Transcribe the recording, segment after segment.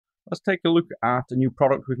let's take a look at a new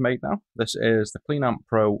product we've made now. This is the CleanAmp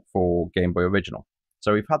Pro for Game Boy Original.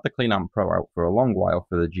 So we've had the CleanAmp Pro out for a long while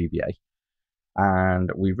for the GBA, and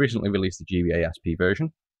we've recently released the GBA SP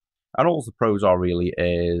version. And all the pros are really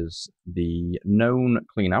is the known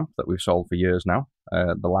CleanAmp that we've sold for years now,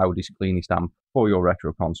 the loudest, cleanest amp for your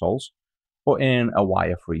retro consoles, but in a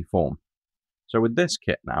wire-free form. So with this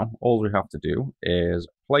kit now, all we have to do is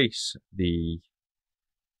place the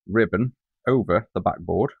ribbon over the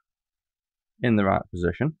backboard in the right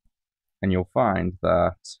position, and you'll find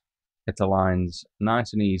that it aligns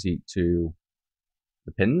nice and easy to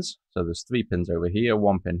the pins. So there's 3 pins over here,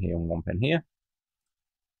 1 pin here and 1 pin here.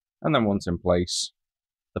 And then once in place,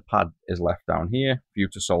 the pad is left down here for you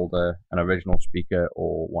to solder an original speaker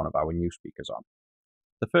or one of our new speakers on.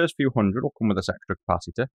 The first few hundred will come with this extra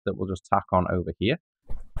capacitor that we'll just tack on over here.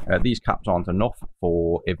 These caps aren't enough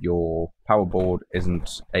for if your power board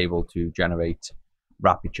isn't able to generate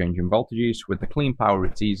rapid changing voltages. With the clean power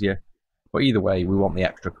it's easier, but either way we want the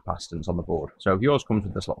extra capacitance on the board. So if yours comes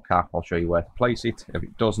with this little cap, I'll show you where to place it. If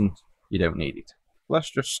it doesn't, you don't need it.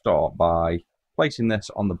 Let's just start by placing this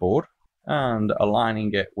on the board and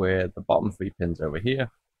aligning it with the bottom 3 pins over here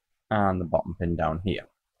and the bottom pin down here.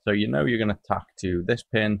 So you know you're going to tack to this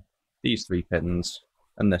pin, these 3 pins,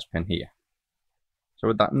 and this pin here. So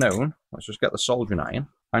with that known, let's just get the soldering iron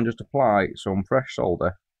and just apply some fresh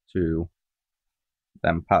solder to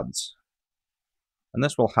them pads. And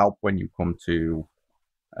this will help when you come to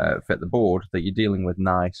fit the board, that you're dealing with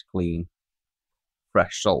nice, clean,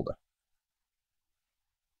 fresh solder.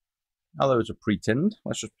 Now those are pre-tinned,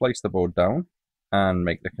 let's just place the board down and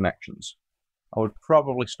make the connections. I would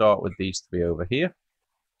probably start with these 3 over here.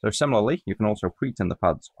 So similarly, you can also pre-tin the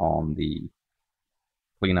pads on the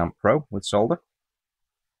CleanAmp Pro with solder,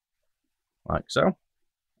 like so.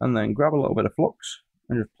 And then grab a little bit of flux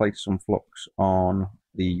and just place some flux on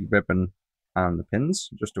the ribbon and the pins,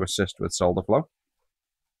 just to assist with solder flow.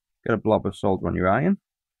 Get a blob of solder on your iron.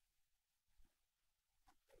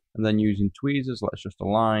 And then using tweezers, let's just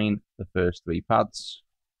align the first 3 pads.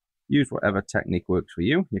 Use whatever technique works for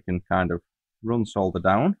you. You can kind of run solder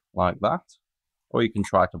down like that, or you can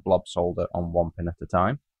try to blob solder on 1 pin at a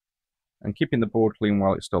time. And keeping the board clean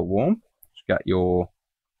while it's still warm, just get your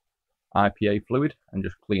IPA fluid and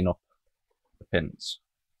just clean up the pins.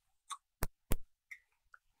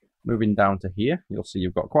 Moving down to here, you'll see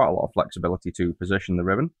you've got quite a lot of flexibility to position the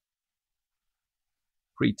ribbon.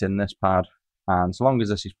 Pre-tin this pad, and so long as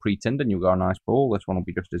this is pre-tinned and you've got a nice ball, this one will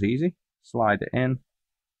be just as easy. Slide it in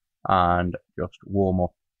and just warm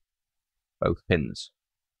up both pins.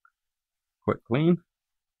 Quick clean.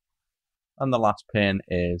 And the last pin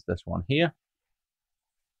is this one here.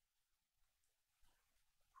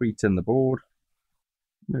 Pre-tin the board,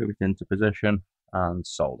 move it into position and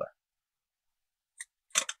solder.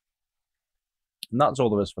 And that's all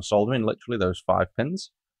there is for soldering, literally those 5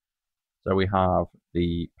 pins. So we have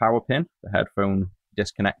the power pin, the headphone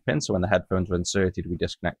disconnect pin, so when the headphones are inserted we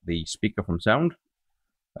disconnect the speaker from sound,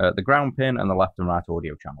 the ground pin and the left and right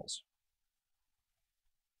audio channels.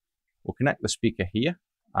 We'll connect the speaker here,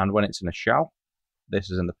 and when it's in a shell,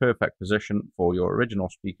 this is in the perfect position for your original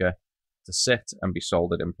speaker to sit and be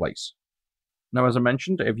soldered in place. Now, as I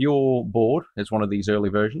mentioned, if your board is one of these early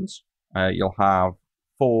versions, you'll have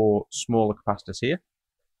 4 smaller capacitors here.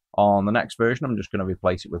 On the next version, I'm just going to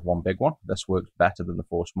replace it with 1 big one. This works better than the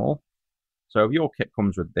 4 small. So if your kit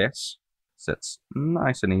comes with this, it sits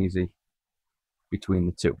nice and easy between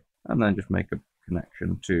the 2. And then just make a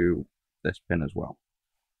connection to this pin as well.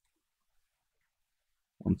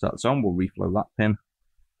 Once that's on, we'll reflow that pin.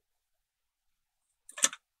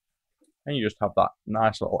 And you just have that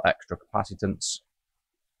nice little extra capacitance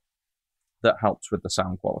that helps with the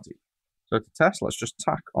sound quality. So to test, let's just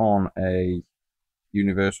tack on a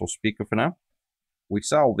universal speaker for now. We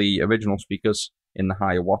sell the original speakers in the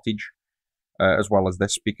higher wattage, as well as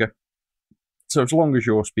this speaker. So as long as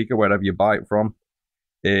your speaker, wherever you buy it from,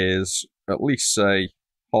 is at least, say,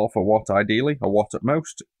 half a watt ideally, a watt at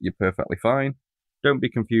most, you're perfectly fine. Don't be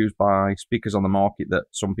confused by speakers on the market that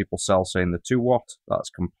some people sell saying they're 2 watt.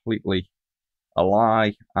 That's completely a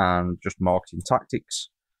lie and just marketing tactics.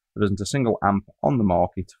 There isn't a single amp on the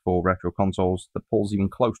market for retro consoles that pulls even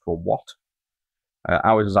close to a watt.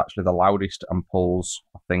 Ours is actually the loudest and pulls,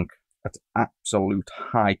 I think, at absolute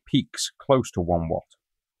high peaks close to 1 watt.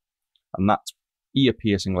 And that's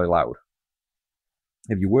ear-piercingly loud.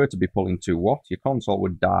 If you were to be pulling 2 watt, your console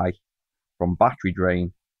would die from battery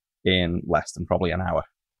drain in less than probably an hour.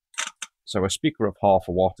 So a speaker of half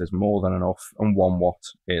a watt is more than enough, and 1 watt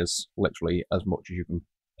is literally as much as you can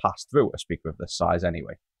pass through a speaker of this size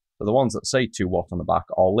anyway. But the ones that say 2 watt on the back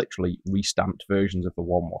are literally restamped versions of the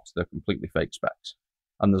 1 watt. They're completely fake specs.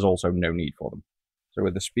 And there's also no need for them. So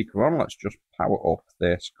with the speaker on, let's just power up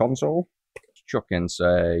this console. Let's chuck in,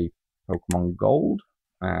 say, Pokemon Gold.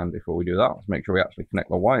 And before we do that, let's make sure we actually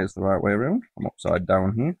connect the wires the right way around. I'm upside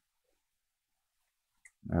down here.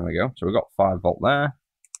 There we go. So we've got 5 volt there.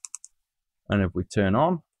 And if we turn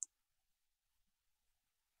on,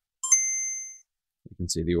 you can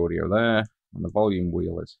see the audio there. And the volume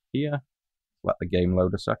wheel is here. Let the game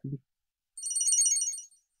load a second.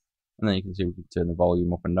 And then you can see we can turn the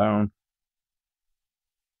volume up and down.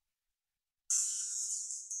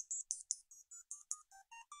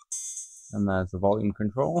 And there's the volume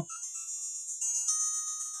control.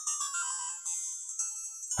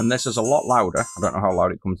 And this is a lot louder. I don't know how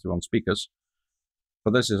loud it comes through on speakers.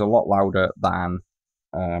 But this is a lot louder than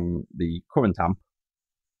the current amp.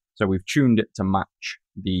 So we've tuned it to match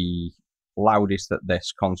the loudest that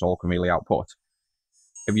this console can really output.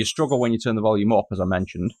 If you struggle when you turn the volume up, as I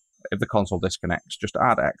mentioned, if the console disconnects, just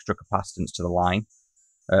add extra capacitance to the line.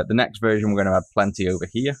 The next version, we're going to add plenty over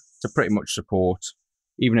here to pretty much support,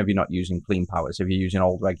 even if you're not using clean powers, if you're using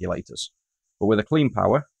old regulators. But with a clean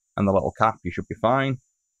power and the little cap, you should be fine.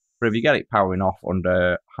 But if you get it powering off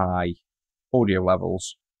under high audio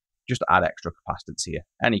levels, just add extra capacitance here.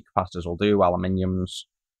 Any capacitors will do, aluminiums,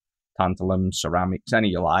 tantalum, ceramics, any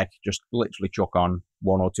you like. Just literally chuck on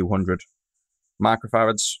 100 or 200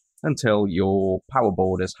 microfarads until your power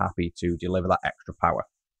board is happy to deliver that extra power.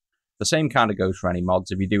 The same kind of goes for any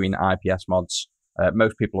mods. If you're doing IPS mods,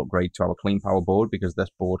 most people upgrade to our clean power board because this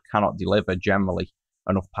board cannot deliver generally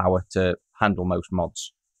enough power to handle most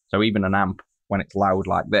mods. So even an amp, when it's loud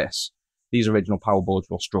like this, these original power boards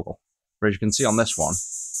will struggle. But as you can see on this one,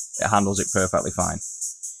 it handles it perfectly fine.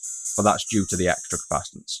 But that's due to the extra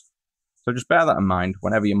capacitance. So just bear that in mind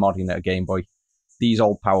whenever you're modding a Game Boy. These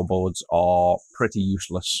old power boards are pretty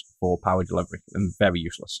useless for power delivery, and very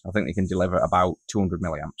useless. I think they can deliver about 200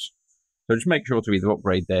 milliamps. So just make sure to either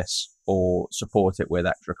upgrade this or support it with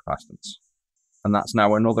extra capacitance. And that's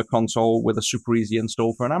now another console with a super easy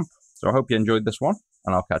install for an amp. So I hope you enjoyed this one,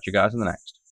 and I'll catch you guys in the next.